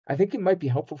I think it might be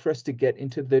helpful for us to get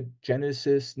into the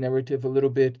Genesis narrative a little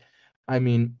bit. I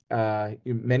mean,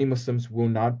 many Muslims will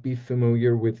not be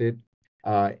familiar with it,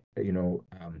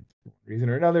 reason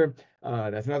or another.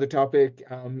 That's another topic.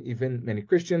 Even many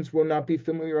Christians will not be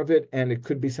familiar with it, and it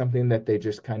could be something that they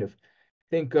just kind of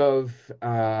think of,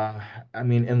 I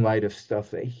mean, in light of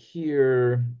stuff they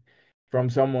hear from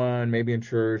someone, maybe in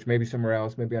church, maybe somewhere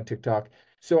else, maybe on TikTok.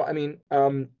 So, I mean,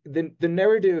 the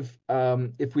narrative,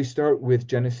 if we start with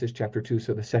Genesis chapter 2,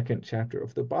 so the second chapter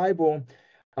of the Bible,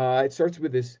 it starts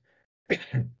with this,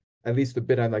 at least the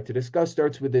bit I'd like to discuss,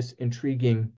 starts with this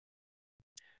intriguing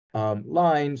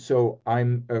line. So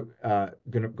I'm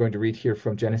going to read here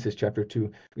from Genesis chapter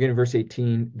 2, beginning verse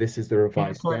 18. This is the Yeah,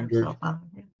 Revised pull it Standard, yourself up.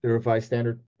 Yeah. the Revised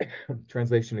Standard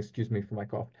translation, excuse me for my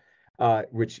cough,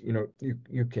 which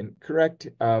you can correct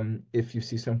if you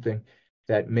see something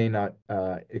that may not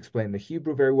explain the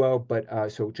Hebrew very well.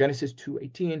 But so Genesis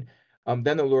 2:18,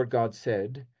 then the Lord God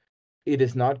said, "It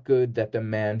is not good that the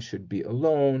man should be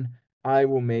alone. I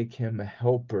will make him a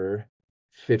helper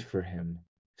fit for him."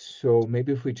 So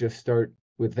maybe if we just start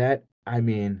with that, I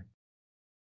mean,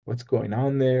 what's going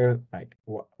on there? Like,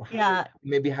 Yeah.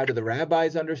 maybe how do the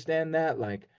rabbis understand that?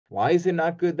 Like, why is it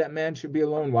not good that man should be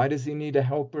alone? Why does he need a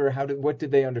helper? What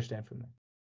did they understand from that?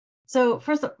 So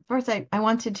first, I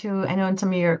wanted to. I know in some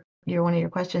of your one of your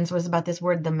questions was about this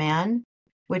word, the man,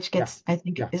 which Yeah, gets I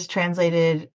think yeah, is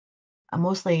translated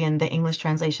mostly in the English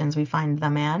translations. We find the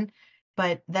man,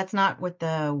 but that's not what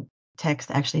the text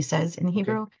actually says in okay,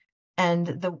 Hebrew.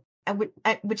 And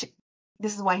which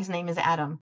this is why his name is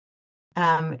Adam,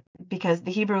 because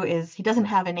the Hebrew is he doesn't right.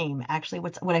 have a name. Actually,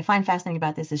 what I find fascinating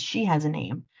about this is she has a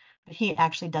name, but he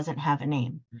actually doesn't have a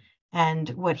name. And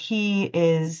what he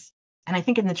is, and I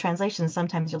think in the translation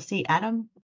sometimes you'll see Adam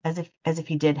as if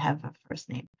he did have a first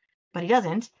name, but he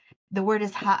doesn't. The word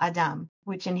is ha-adam,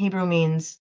 which in Hebrew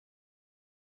means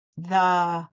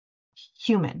the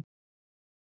human,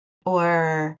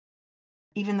 or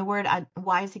even the word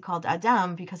why is he called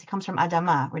Adam? Because he comes from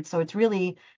Adama, right? So it's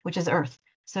really, which is earth.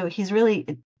 So he's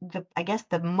really the I guess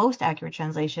the most accurate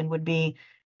translation would be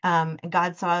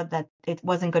God saw that it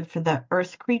wasn't good for the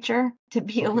earth creature to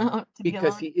be Okay. alone to be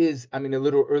Because alone he is, I mean, a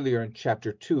little earlier in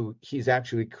chapter 2, he's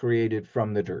actually created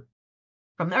from the dirt.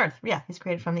 from the earth. Yeah, he's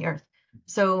created from the earth.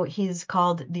 So he's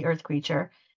called the earth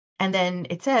creature. And then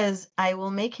it says, I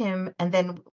will make him, and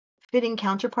then fitting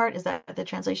counterpart, is that the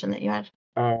translation that you had?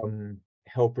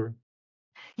 Helper.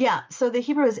 Yeah, so the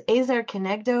Hebrew is ezer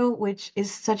kenegdo, which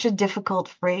is such a difficult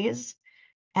phrase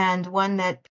and one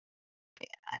that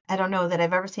I don't know that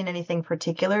I've ever seen anything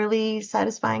particularly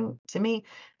satisfying to me.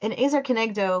 In ezer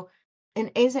kenegdo,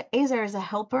 ezer is a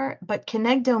helper, but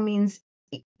kenegdo means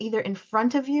either in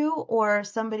front of you or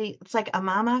somebody, it's like a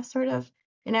mama sort of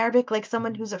in Arabic, like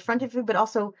someone Mhm. who's in front of you, but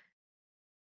also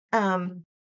um,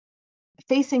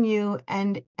 facing you,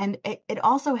 and it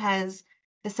also has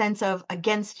the sense of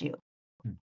against you.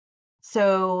 Hmm.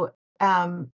 So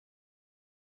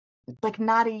like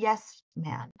not a yes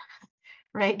man,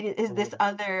 right? Is Or this woman.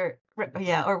 other,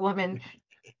 yeah, or woman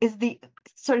is the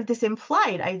sort of this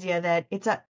implied idea that it's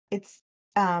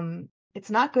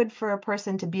not good for a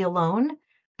person to be alone,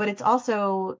 but it's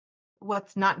also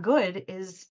what's not good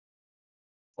is,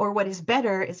 or what is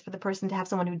better is for the person to have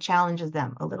someone who challenges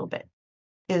them a little bit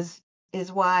is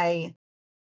why,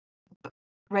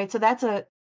 right? So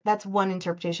that's one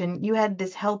interpretation. You had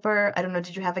this helper, I don't know,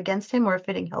 did you have against him or a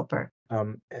fitting helper?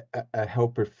 A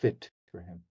helper fit for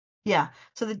him. Yeah.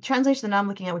 So the translation that I'm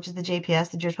looking at, which is the JPS,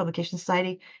 the Jewish Publication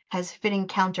Society, has fitting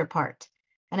counterpart.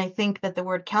 And I think that the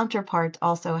word counterpart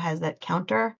also has that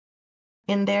counter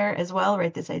in there as well,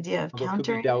 right? This idea of Although it could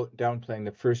be countering. downplaying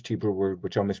the first Hebrew word,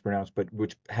 which I'll mispronounce, but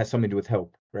which has something to do with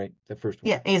help, right? The first one.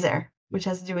 Yeah, azer, Yeah. which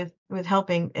has to do with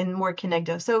helping and more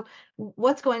connecto. So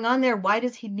what's going on there? Why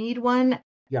does he need one?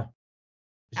 Yeah.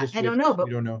 It's just I don't know, we but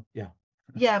don't know. Yeah.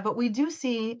 yeah, but we do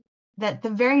see that the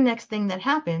very next thing that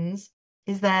happens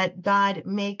is that God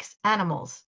makes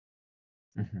animals.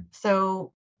 Hmm.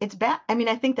 So it's bad. I mean,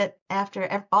 I think that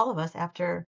after all of us,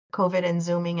 after COVID and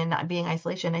Zooming and not being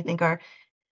isolation, I think are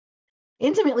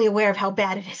intimately aware of how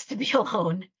bad it is to be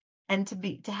alone and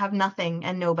to have nothing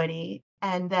and nobody.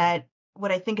 And that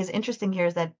what I think is interesting here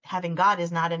is that having God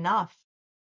is not enough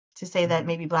to say that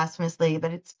maybe blasphemously,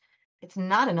 but it's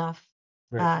not enough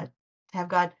Right. to have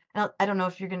God. I don't know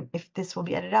if you're going if this will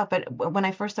be edited out, but when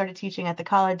I first started teaching at the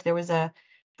college, there was a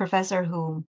professor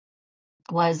who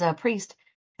was a priest,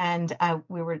 and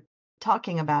we were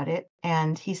talking about it,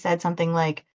 and he said something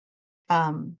like,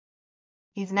 um,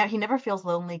 he never feels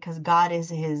lonely because God is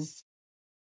his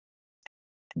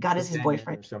Companion or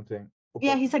boyfriend. something.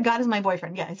 Yeah, he said, God is my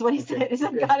boyfriend. Yeah, it's what he Okay. said. He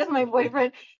said, Okay. God is my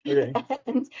boyfriend. Okay.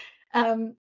 and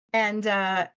um and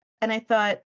I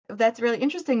thought that's really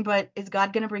interesting, but is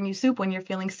God going to bring you soup when you're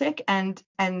feeling sick? And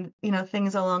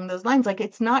things along those lines. Like,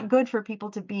 it's not good for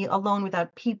people to be alone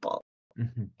without people.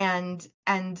 Hmm. And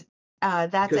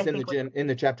that's, I Because in think, what in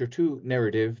the chapter 2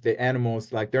 narrative, the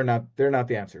animals, like, they're not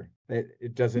the answer.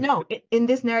 It doesn't. no, in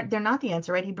this narrative, they're not the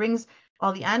answer, right? He brings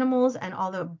all the animals and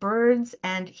all the birds,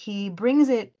 and he brings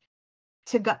it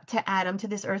to Adam, to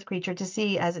this earth creature, to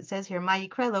see, as it says here,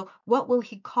 Mayikrelo, what will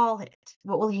he call it?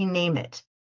 What will he name it?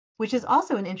 Which is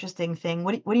also an interesting thing.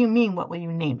 What do you mean, what will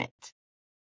you name it?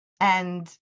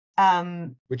 And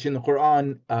um, Which in the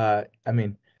Quran, I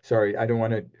mean, sorry, I don't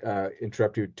want to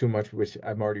interrupt you too much, which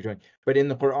I'm already doing. But in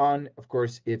the Quran, of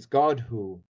course, it's God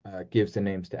who gives the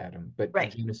names to Adam. But in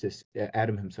right, Genesis,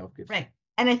 Adam himself gives them. right.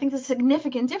 And I think the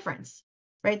significant difference,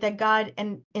 right? That God,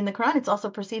 and in the Quran, it's also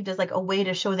perceived as like a way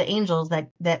to show the angels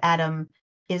that Adam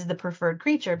is the preferred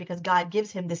creature, because God gives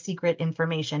him the secret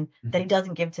information that he Hmm.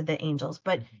 doesn't give to the angels.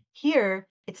 But Hmm. here,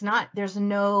 it's not, there's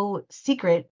no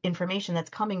secret information that's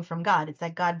coming from God. It's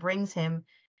that God brings him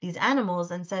these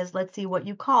animals and says, let's see what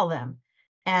you call them.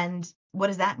 And what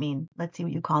does that mean? Let's see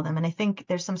what you call them. And I think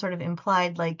there's some sort of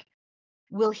implied, like,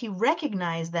 will he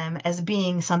recognize them as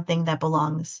being something that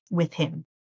belongs with him,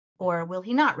 or will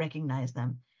he not recognize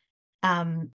them?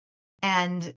 Um,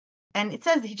 and and it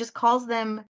says he just calls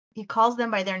them, he calls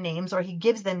them by their names, or he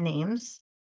gives them names,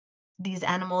 these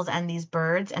animals and these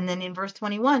birds. And then in verse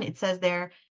 21, it says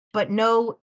there, but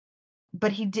no,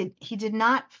 but he did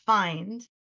not find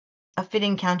a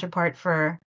fitting counterpart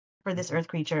for this earth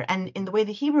creature. And in the way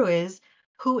the Hebrew is,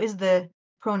 who is the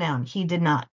pronoun? He did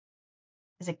not.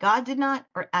 Is it God did not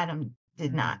or Adam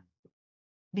did not?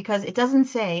 Because it doesn't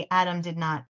say Adam did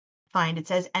not find. It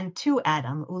says, and to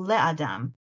Adam, ule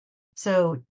Adam.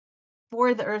 So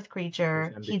for the earth There's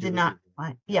creature, he did ambiguity. not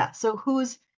find. Yeah. Yeah. So Yeah.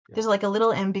 there's like a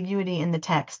little ambiguity in the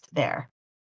text there.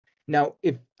 Now,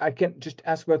 if I can just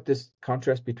ask about this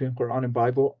contrast between Quran and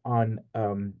Bible on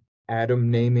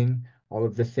Adam naming all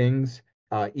of the things,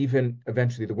 even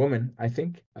eventually the woman, I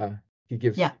think he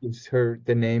Yeah. gives her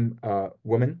the name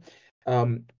woman.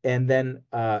 And then,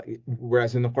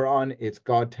 whereas in the Quran, it's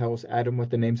God tells Adam what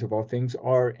the names of all things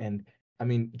are. And I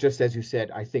mean, just as you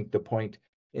said, I think the point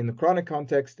in the Quranic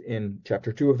context in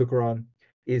chapter 2 of the Quran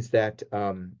is that,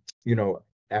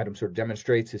 Adam sort of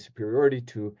demonstrates his superiority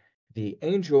to the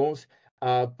angels.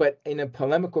 But in a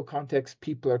polemical context,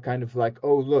 people are kind of like,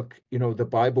 oh, look, the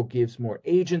Bible gives more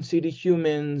agency to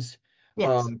humans.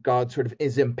 Yes. God sort of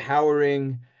is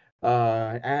empowering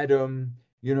Adam.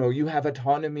 You have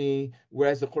autonomy,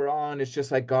 whereas the Quran is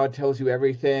just like God tells you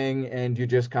everything and you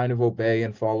just kind of obey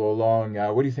and follow along.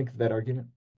 What do you think of that argument?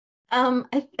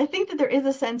 I think that there is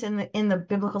a sense in the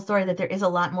biblical story that there is a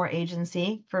lot more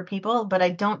agency for people, but I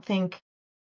don't think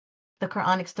the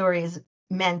Quranic story is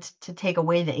meant to take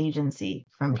away the agency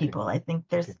from Okay. people. Okay.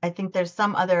 I think there's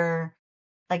some other,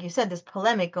 like you said, this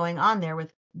polemic going on there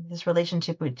with this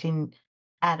relationship between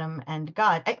Adam and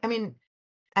God. I mean,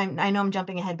 I know I'm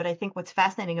jumping ahead, but I think what's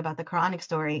fascinating about the Quranic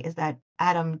story is that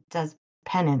Adam does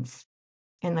penance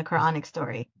in the Quranic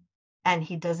story, and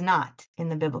he does not in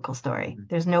the biblical story. Mm-hmm.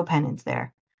 There's no penance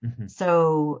there. Mm-hmm.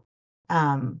 So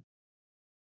um,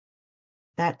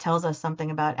 that tells us something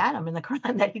about Adam in the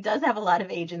Quran, that he does have a lot of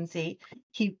agency.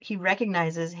 He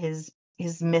recognizes his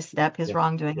misstep, his Yes.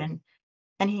 wrongdoing, Yes.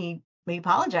 and he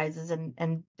apologizes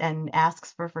and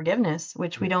asks for forgiveness,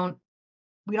 which Yeah.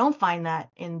 we don't find that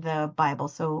in the Bible.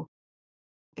 So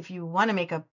if you want to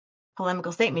make a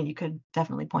polemical statement, you could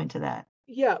definitely point to that.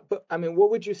 Yeah, but I mean, what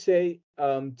would you say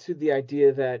to the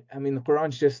idea that, I mean, the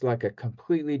Quran's just like a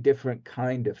completely different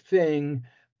kind of thing?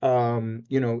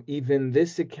 Even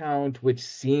this account, which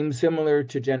seems similar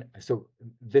to so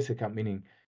this account meaning,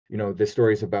 the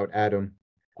stories about Adam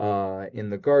in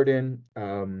the garden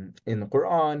in the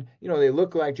Quran, they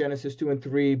look like Genesis 2 and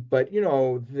 3, but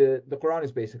the Quran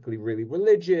is basically really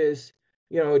religious.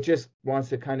 It just wants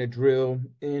to kind of drill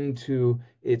into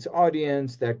its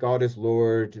audience that God is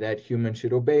Lord, that humans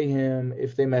should obey him.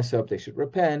 If they mess up, they should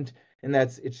repent. And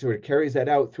it sort of carries that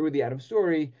out through the Adam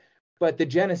story. But the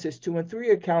Genesis 2 and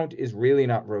 3 account is really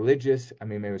not religious. I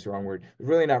mean, maybe it's the wrong word. It's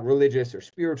really not religious or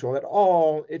spiritual at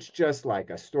all. It's just like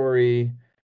a story.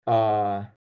 Uh,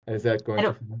 is that I going too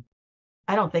don't far?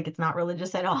 I don't think it's not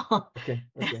religious at all. Okay,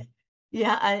 okay.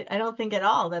 Yeah, I don't think at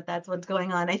all that that's what's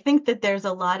going on. I think that there's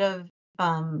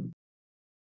um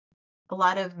a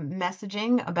lot of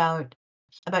messaging about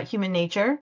human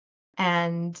nature,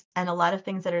 and a lot of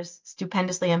things that are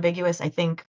stupendously ambiguous, I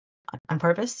think on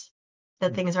purpose,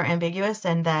 that Mm, things are ambiguous,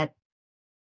 and that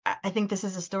I think this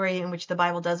is a story in which the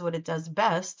Bible does what it does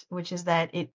best, which is that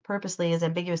it purposely is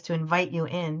ambiguous to invite you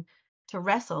in to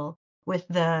wrestle with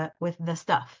the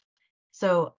stuff.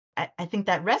 So I think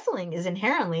that wrestling is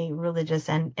inherently religious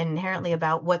and inherently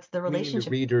about what's the Meaning the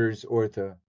relationship. readers or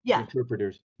the Yeah,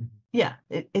 interpreters. yeah.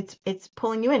 It's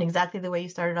pulling you in exactly the way you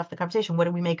started off the conversation. What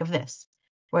do we make of this?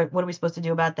 What are we supposed to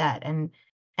do about that? And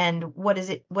what does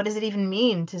it even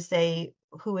mean to say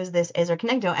who is this Ezer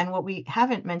Kenegdo? And what we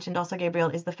haven't mentioned also, Gabriel,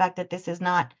 is the fact that this is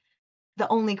not the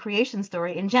only creation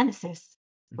story in Genesis,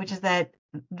 which Mhm. is that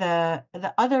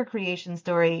the other creation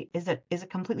story is a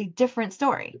completely different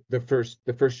story. The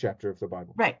first chapter of the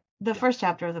Bible. Right. The Yeah. first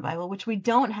chapter of the Bible, which we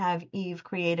don't have Eve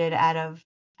created out of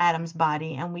Adam's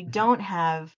body, and we Mhm. don't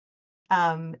have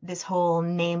this whole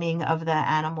naming of the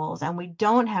animals, and we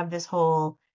don't have this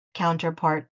whole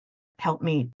counterpart help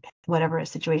me whatever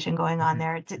situation going on Mhm.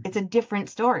 there. It's Mhm. a different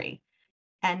story.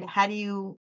 And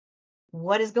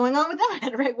what is going on with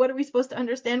that, right? What are we supposed to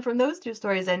understand from those two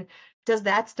stories? And does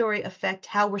that story affect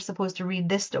how we're supposed to read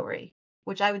this story?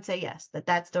 Which I would say yes,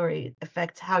 that story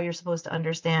affects how you're supposed to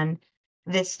understand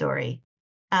this story.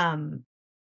 Um,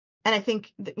 and I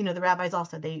think the rabbis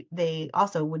also they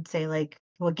also would say like,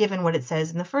 well, given what it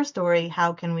says in the first story,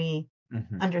 how can we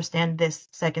Mhm. understand this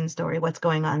second story? What's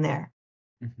going on there?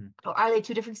 Mhm. Or are they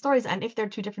two different stories? And if they're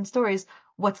two different stories,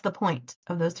 what's the point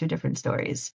of those two different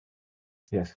stories?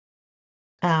 Yes.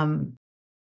 Um,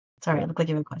 sorry, Yeah. it looked like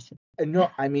you have a question.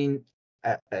 No, I mean,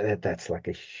 that's like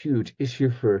a huge issue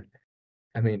for,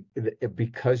 I mean,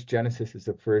 because Genesis is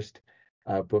the first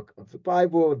book of the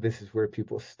Bible, this is where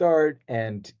people start,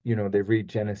 and they read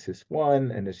Genesis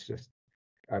 1, and it's just,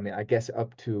 I mean, I guess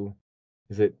up to,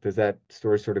 does that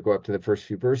story sort of go up to the first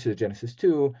few verses, Genesis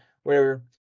 2, whatever.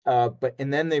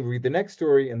 And then they read the next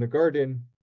story in the garden,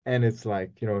 and it's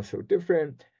like, so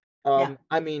different. Yeah,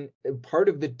 I mean, part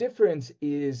of the difference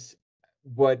is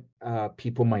what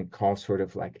people might call sort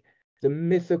of like the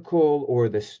mythical or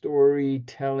the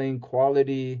storytelling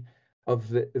quality of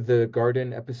the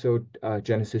garden episode,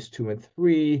 Genesis 2 and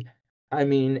 3. I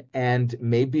mean, and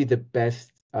maybe the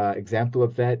best example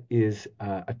of that is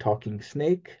a talking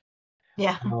snake.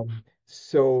 yeah,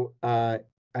 So,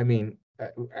 I mean,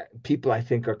 people I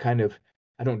think are kind of,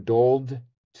 I don't dulled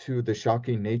to the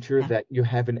shocking nature yeah, that you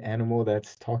have an animal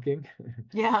that's talking in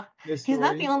yeah. this He's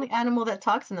not the story. only animal that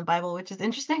talks in the Bible, which is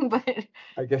interesting, but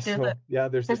I guess there's a so. Yeah,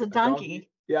 there's there's a a donkey. donkey.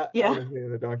 Yeah, I Yeah, was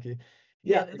thinking the donkey.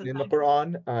 yeah, Yeah, there's and a in the donkey.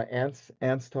 Quran,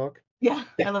 ants talk. Yeah,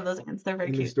 I love those ants. They're very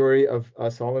In the cute. story of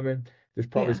Solomon, there's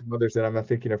probably Yeah. some others that I'm not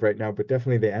thinking of right now, but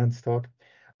definitely the ants talk.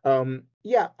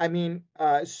 Yeah, I mean,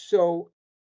 so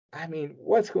I mean,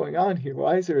 what's going on here?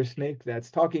 Why is there a snake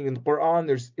that's talking in the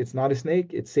Quran? It's not a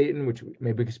snake, it's Satan, which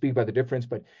maybe we could speak about the difference,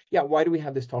 but yeah, why do we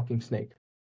have this talking snake?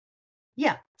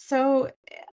 Yeah. So,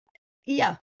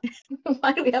 yeah.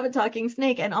 Why do we have a talking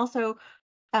snake? And also,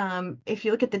 if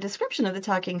you look at the description of the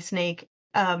talking snake,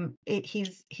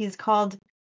 he's called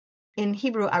in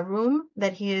Hebrew Arum,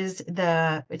 that he is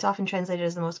it's often translated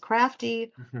as the most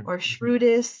crafty Mhm, or mhm,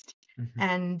 shrewdest.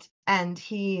 mhm. And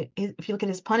if you look at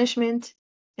his punishment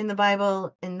in the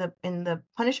Bible, in the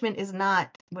punishment is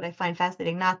not what I find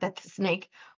fascinating, not that the snake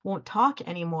won't talk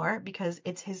anymore, because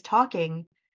it's his talking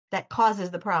that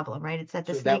causes the problem, right? It's that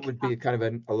the So that snake would be kind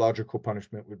of a logical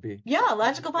punishment would be yeah, here's the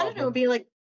logical punishment would problem. be like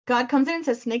God comes in and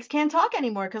says snakes can't talk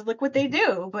anymore because look what they Mhm.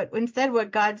 do. But instead,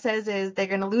 what God says is they're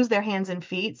going to lose their hands and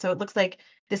feet. So it looks like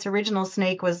this original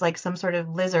snake was like some sort of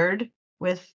lizard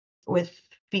with with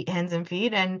feet, hands and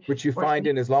feet, and Which you or find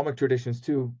in Islamic traditions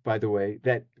too, by the way,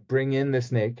 that bring in the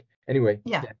snake. Anyway,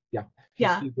 yeah, yeah, his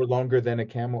yeah, feet were longer than a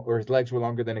camel, or his legs were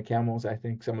longer than a camel's, I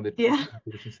think some of the yeah. Islamic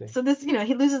traditions say. So this,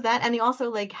 he loses that, and he also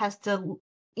like has to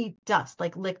eat dust,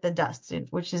 like lick the dust,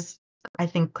 which is, I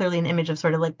think, clearly an image of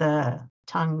sort of like the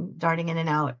tongue darting in and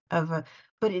out of a.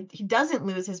 But he doesn't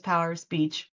lose his power of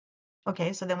speech.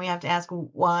 Okay, so then we have to ask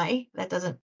why. That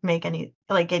doesn't make any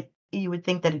like it. You would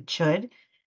think that it should.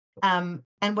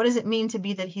 And what does it mean to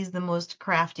be that he's the most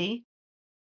crafty?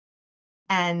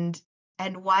 And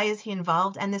why is he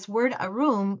involved? And this word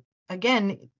arum,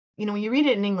 again, when you read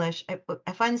it in English,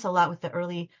 I find this a lot with the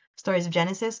early stories of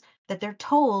Genesis, that they're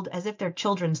told as if they're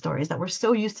children's stories, that we're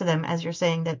so used to them, as you're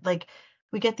saying, that like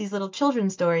we get these little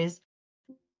children's stories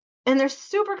and they're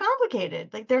super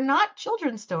complicated. Like they're not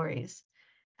children's stories.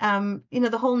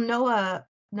 The whole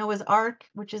Noah's Ark,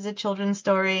 which is a children's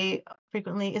story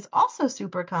frequently, is also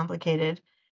super complicated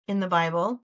in the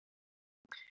Bible.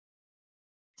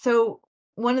 So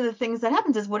one of the things that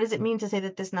happens is, what does it mean to say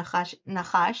that this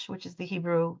nachash, which is the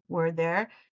Hebrew word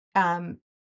there, um,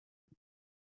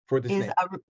 For the is snake.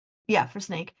 yeah, for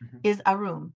snake, Mhm. is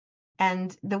arum,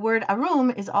 And the word arum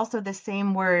is also the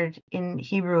same word in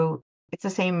Hebrew. It's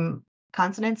the same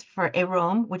consonants for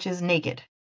arum, which is naked.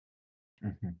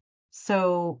 Mhm.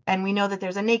 So, and we know that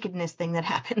there's a nakedness thing that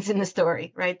happens in the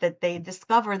story, right? That they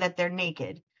discover that they're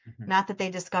naked, Mhm. not that they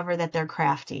discover that they're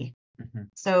crafty. Mhm.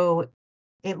 So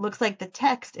it looks like the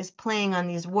text is playing on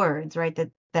these words, right?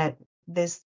 That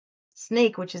this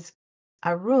snake, which is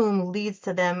arum, leads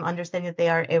to them understanding that they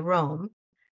are arum,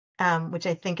 which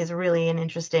I think is really an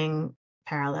interesting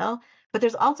parallel. But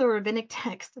there's also a rabbinic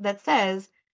text that says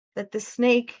that the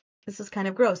snake, this is kind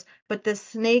of gross, but the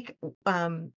snake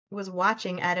was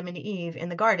watching Adam and Eve in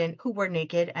the garden, who were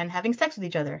naked and having sex with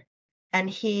each other. And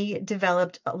he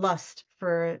developed a lust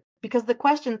for, because the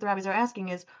question the rabbis are asking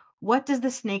is, what does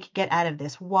the snake get out of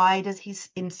this? Why does he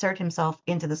insert himself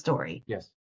into the story?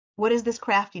 Yes. What is this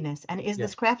craftiness? And is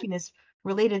this Yes. craftiness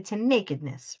related to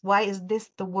nakedness? Why is this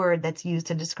the word that's used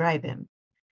to describe him?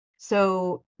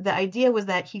 So the idea was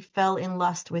that he fell in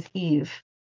lust with Eve,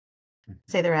 Mhm.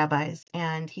 say the rabbis,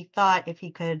 and he thought if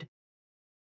he could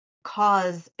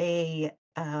cause a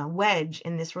wedge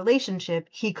in this relationship,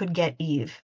 he could get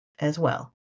Eve as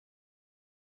well.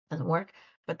 Doesn't work,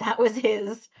 but that was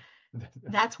his.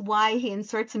 That's why he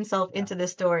inserts himself Yeah. into the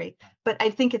story. But I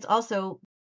think it's also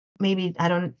maybe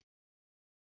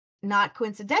not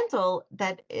coincidental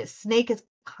that a snake is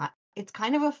it's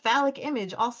kind of a phallic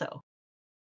image also,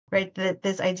 right? That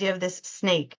this idea of this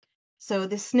snake. So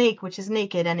this snake, which is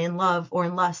naked and in love or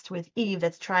in lust with Eve,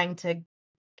 that's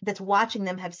watching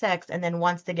them have sex and then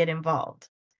wants to get involved.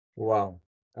 Wow.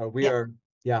 We Yeah, are,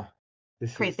 yeah,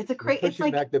 this crazy. is, we're It's pushing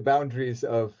like back the boundaries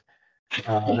of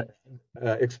uh,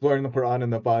 exploring the Quran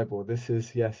and the Bible. This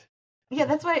is, yes, yeah,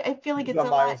 that's why I feel this like is it's a a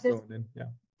lot. milestone. And yeah.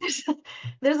 There's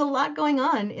there's a lot going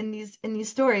on in these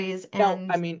stories, Now, I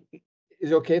and mean,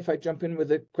 is it okay if I jump in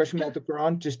with a question yeah, about the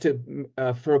Quran just to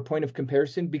for a point of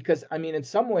comparison? Because I mean, in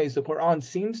some ways, the Quran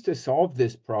seems to solve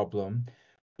this problem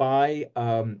by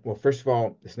well, first of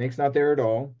all, the snake's not there at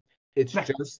all. It's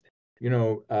right, just,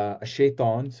 a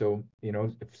shaitan, so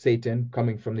Satan,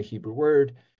 coming from the Hebrew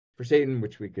word for Satan,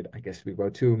 which we could, I guess, we go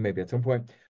to maybe at some point.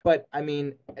 But I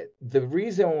mean, the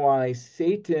reason why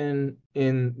Satan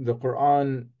in the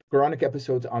Quranic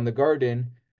episodes on the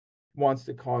garden wants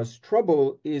to cause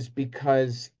trouble is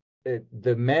because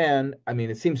the man, I mean,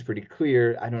 it seems pretty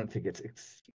clear. I don't think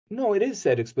no, it is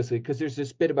said explicitly because there's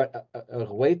this bit about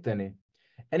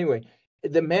anyway,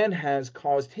 the man has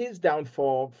caused his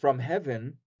downfall from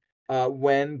heaven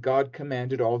when God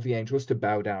commanded all the angels to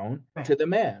bow down right, to the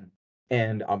man.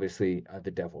 And obviously,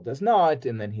 the devil does not,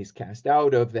 and then he's cast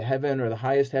out of the heaven or the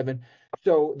highest heaven.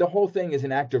 So the whole thing is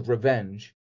an act of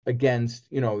revenge against,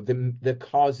 the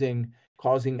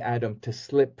causing Adam to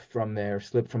slip from there,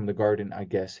 slip from the garden, I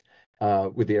guess,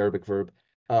 with the Arabic verb.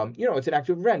 It's an act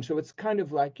of revenge. So it's kind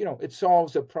of like, it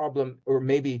solves a problem, or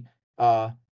maybe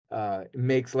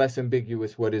makes less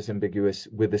ambiguous what is ambiguous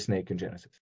with the snake in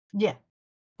Genesis. yeah.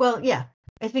 Well, yeah,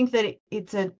 I think that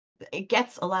it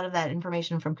gets a lot of that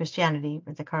information from Christianity,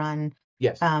 but the Quran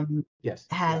Yes, um, yes,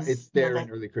 yeah, it's has, there in that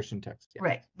early Christian text. Yeah.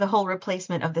 right. The whole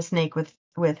replacement of the snake with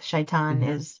shaitan Hmm.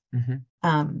 is Hmm.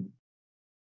 um,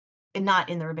 not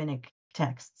in the rabbinic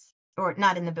texts or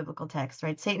not in the biblical text,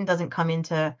 right? Satan doesn't come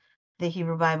into the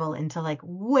Hebrew Bible until like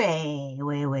way,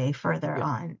 way, way further Yeah,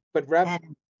 on. but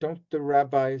And don't the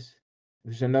rabbis?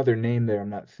 There's another name there I'm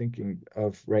not thinking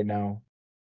of right now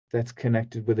that's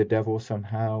connected with the devil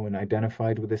somehow and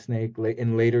identified with a snake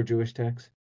in later Jewish texts.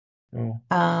 No,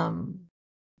 um,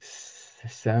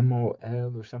 Samuel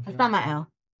or something like that. Samael,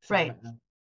 right? Samael.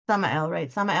 Samael,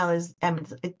 right? Samael is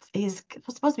he's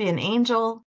supposed to be an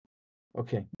angel,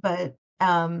 Okay. but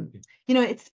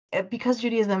it's because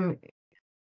Judaism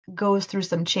goes through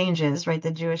some changes, right?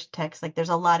 The Jewish text, like there's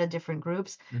a lot of different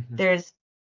groups. Hmm. There's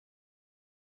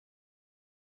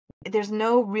there's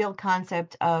no real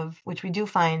concept of, which we do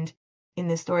find in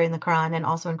this story in the Quran and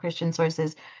also in Christian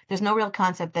sources. There's no real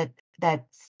concept that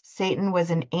Satan was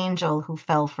an angel who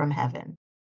fell from heaven.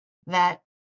 That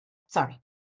Sorry,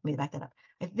 let me back that up.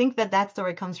 I think that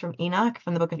story comes from Enoch,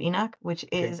 from the book of Enoch, which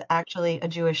Okay. is actually a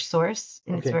Jewish source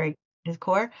in Okay. its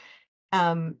core.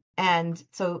 And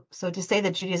so to say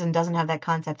that Judaism doesn't have that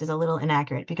concept is a little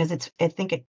inaccurate because I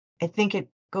think it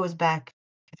goes back,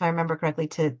 if I remember correctly,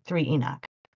 to 3 Enoch.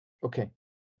 Okay.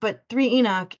 But 3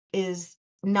 Enoch is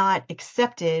not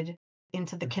accepted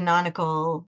into the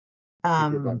canonical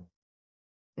Hebrew um,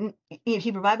 Bible.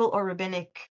 Hebrew Bible or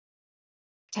rabbinic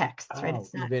texts, right? Oh,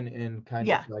 It's not. even in kind of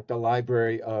Yeah, like the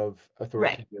library of right.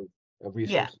 authoritative Yeah,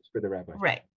 resources for the rabbis.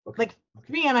 right. Okay. Like Okay.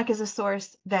 3 Enoch is a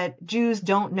source that Jews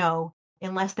don't know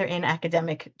unless they're in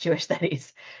academic Jewish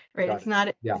studies, right? Got It's it.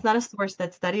 not Yeah. it's not a source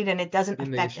that's studied, and it doesn't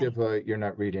In the affect any. yeshiva, you're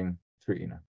not reading through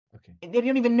Enoch. Okay. They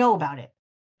don't even know about it,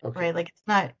 Okay. right? Like it's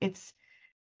not. It's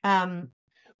um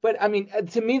But I mean,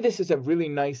 to me, this is a really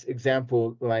nice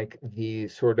example, like the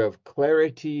sort of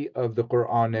clarity of the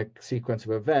Quranic sequence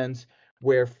of events,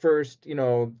 where first,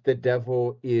 the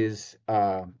devil is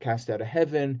cast out of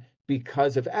heaven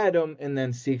because of Adam, and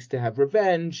then seeks to have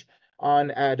revenge on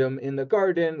Adam in the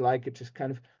garden. Like it just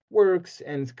kind of works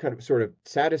and it's kind of sort of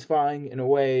satisfying in a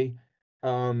way.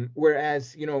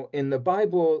 Whereas, in the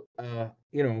Bible,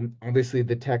 obviously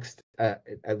the text,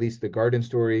 at least the garden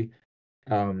story,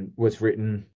 was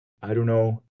written, I don't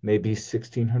know, maybe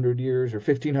 1600 years or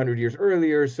 1500 years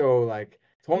earlier. So, like,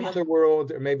 it's a whole yeah, nother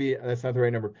world, or maybe that's not the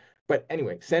right number. But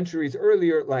anyway, centuries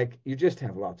earlier, like, you just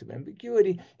have lots of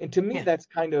ambiguity. And to me, yeah, that's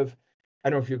kind of, I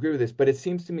don't know if you agree with this, but it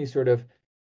seems to me sort of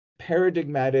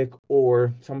paradigmatic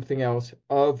or something else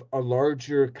of a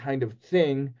larger kind of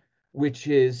thing, which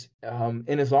is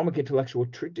in Islamic intellectual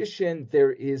tradition,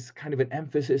 there is kind of an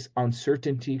emphasis on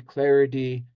certainty,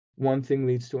 clarity. One thing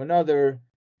leads to another.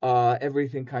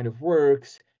 Everything kind of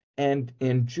works. And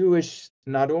in Jewish,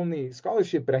 not only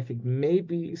scholarship, but I think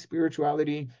maybe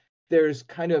spirituality, there's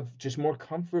kind of just more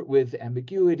comfort with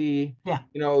ambiguity. yeah,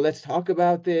 Let's talk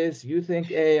about this. You think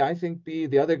A, I think B,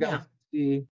 the other guy yeah. thinks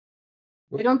C. I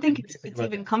What, don't what think do you think it's about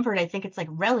even that? comfort. I think it's like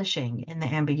relishing in the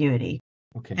ambiguity,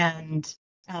 Okay. and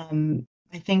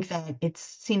I think that it's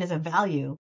seen as a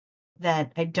value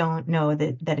that I don't know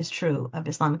that is true of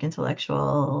Islamic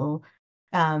intellectual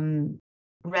um,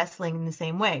 wrestling in the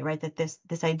same way, right? That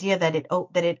this idea that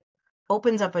it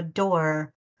opens up a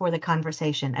door for the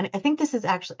conversation, and I think this is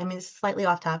actually, I mean, it's slightly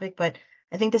off topic, but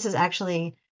I think this is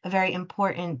actually a very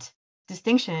important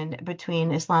distinction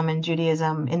between Islam and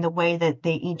Judaism in the way that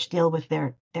they each deal with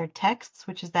their texts,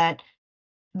 which is that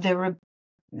the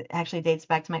actually dates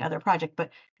back to my other project, but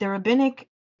the rabbinic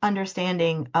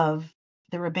understanding of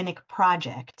the rabbinic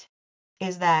project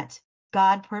is that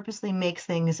God purposely makes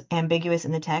things ambiguous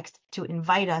in the text to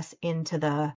invite us into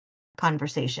the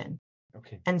conversation.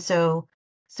 Okay. And so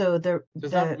So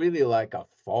it's not the really like a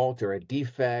fault or a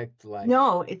defect, like,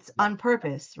 no, it's yeah. on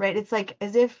purpose, right? It's like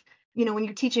as if, when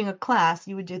you're teaching a class,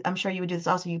 you would do, I'm sure you would do this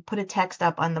also, you put a text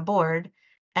up on the board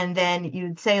and then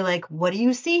you'd say, like, what do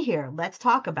you see here? Let's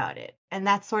talk about it. And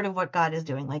that's sort of what God is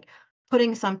doing, like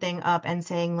putting something up and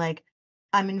saying, like,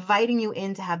 I'm inviting you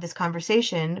in to have this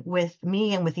conversation with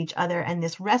me and with each other and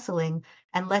this wrestling,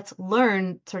 and let's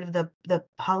learn sort of the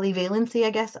polyvalency, I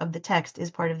guess, of the text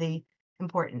is part of the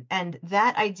important. And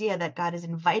that idea that God is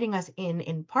inviting us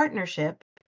in partnership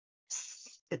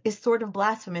is sort of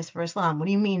blasphemous for Islam. What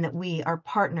do you mean that we are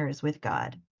partners with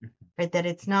God? Mhm. Right?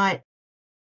 That's not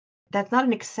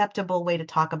an acceptable way to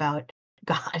talk about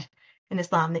God in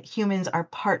Islam, that humans are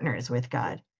partners with Right.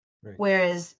 God. Right.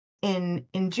 Whereas in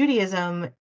Judaism,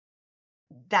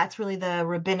 that's really the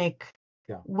rabbinic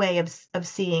Yeah. way of Yeah.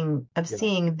 seeing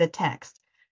the text.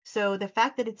 So the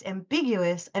fact that it's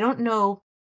ambiguous, I don't know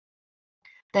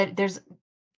that there's,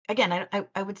 again,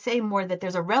 I would say more that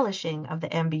there's a relishing of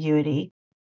the ambiguity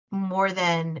more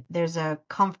than there's a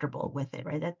comfortable with it,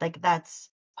 right? That's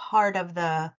part of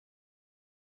the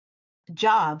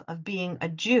job of being a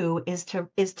Jew is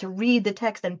to read the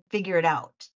text and figure it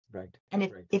out. Right. And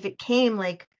if Right. if it came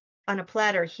like on a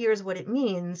platter, here's what it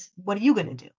means, what are you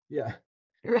gonna do? Yeah.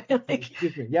 Right? Like,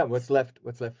 Excuse me. Yeah. What's left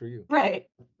for you? right.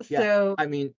 Yeah. So I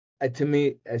mean, to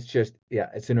me, it's just, yeah,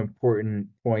 it's an important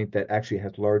point that actually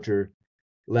has larger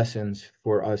lessons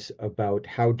for us about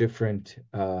how different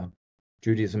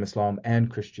Judaism, Islam,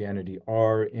 and Christianity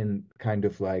are in kind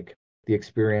of like the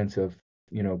experience of,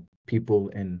 people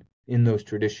in those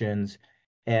traditions.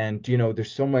 And,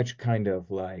 there's so much kind of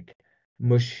like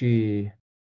mushy,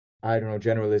 I don't know,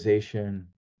 generalization,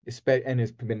 and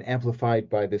it's been amplified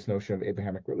by this notion of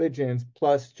Abrahamic religions,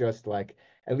 plus just like,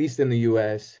 at least in the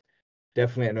US,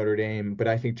 definitely at Notre Dame, but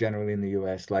I think generally in the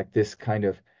US, like this kind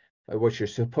of what you're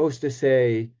supposed to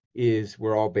say is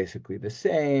we're all basically the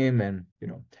same. And,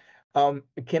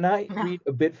 can I no, read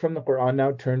a bit from the Quran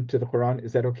now? Turn to the Quran.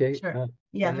 Is that okay? sure.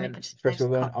 Yeah, And let me then, put I Professor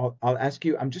just Lewin, caught I'll ask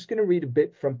you, I'm just going to read a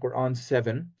bit from Quran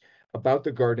 7 about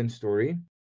the garden story.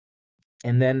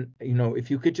 And then,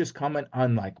 if you could just comment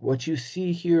on like what you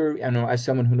see here, as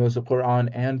someone who knows the Quran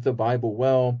and the Bible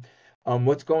well,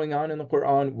 what's going on in the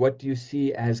Quran? What do you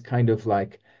see as kind of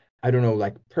like, I don't know,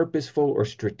 like purposeful or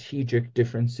strategic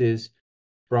differences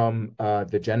from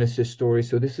the Genesis story?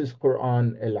 So this is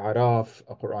Quran Al-Araf,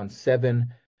 Quran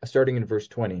 7, starting in verse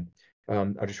 20.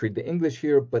 I'll just read the English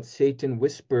here. But Satan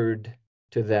whispered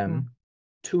to mm, them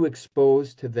to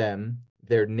expose to them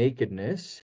their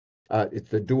nakedness it's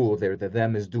the dual there, the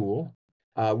them is dual,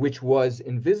 which was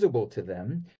invisible to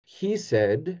them, he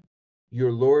said,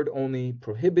 your Lord only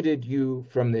prohibited you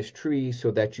from this tree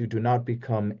so that you do not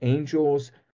become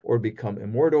angels or become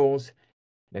immortals.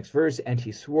 Next verse, and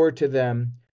he swore to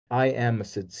them, I am a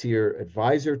sincere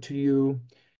advisor to you.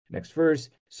 Next verse,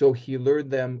 so he lured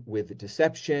them with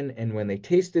deception, and when they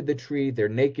tasted the tree, their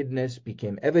nakedness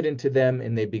became evident to them,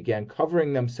 and they began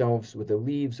covering themselves with the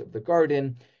leaves of the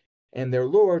garden. And their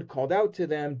Lord called out to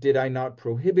them, did I not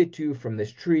prohibit you from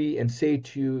this tree and say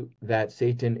to you that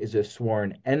Satan is a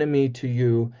sworn enemy to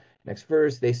you? Next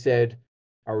verse, they said,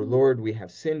 our Lord, we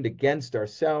have sinned against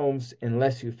ourselves.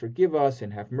 Unless you forgive us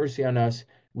and have mercy on us,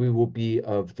 we will be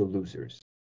of the losers.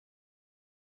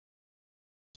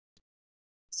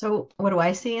 So what do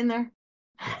I see in there?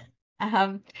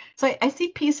 So I see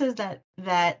pieces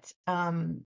that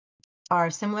are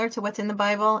similar to what's in the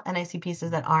Bible, and I see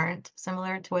pieces that aren't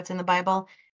similar to what's in the Bible.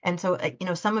 And so,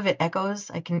 some of it echoes.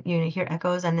 I can hear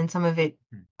echoes, and then some of it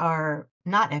are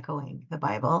not echoing the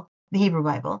Bible, the Hebrew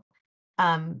Bible.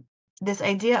 This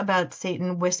idea about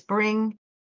Satan whispering.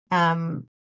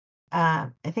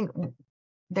 I think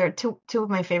there are two of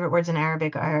my favorite words in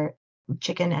Arabic are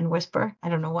chicken and whisper. I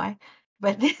don't know why,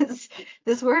 but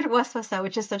this word waswasa,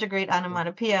 which is such a great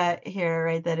onomatopoeia here,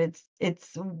 right? That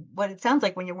it's what it sounds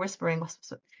like when you're whispering.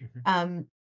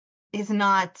 Is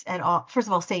not at all. First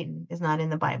of all, Satan is not in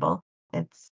the Bible.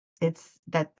 It's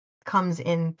that comes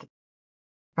in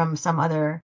from some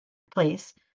other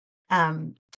place,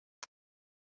 and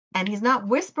he's not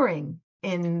whispering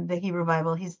in the Hebrew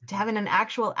Bible. He's having an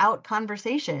actual out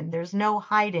conversation. There's no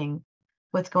hiding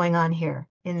what's going on here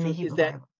in the Hebrew Bible.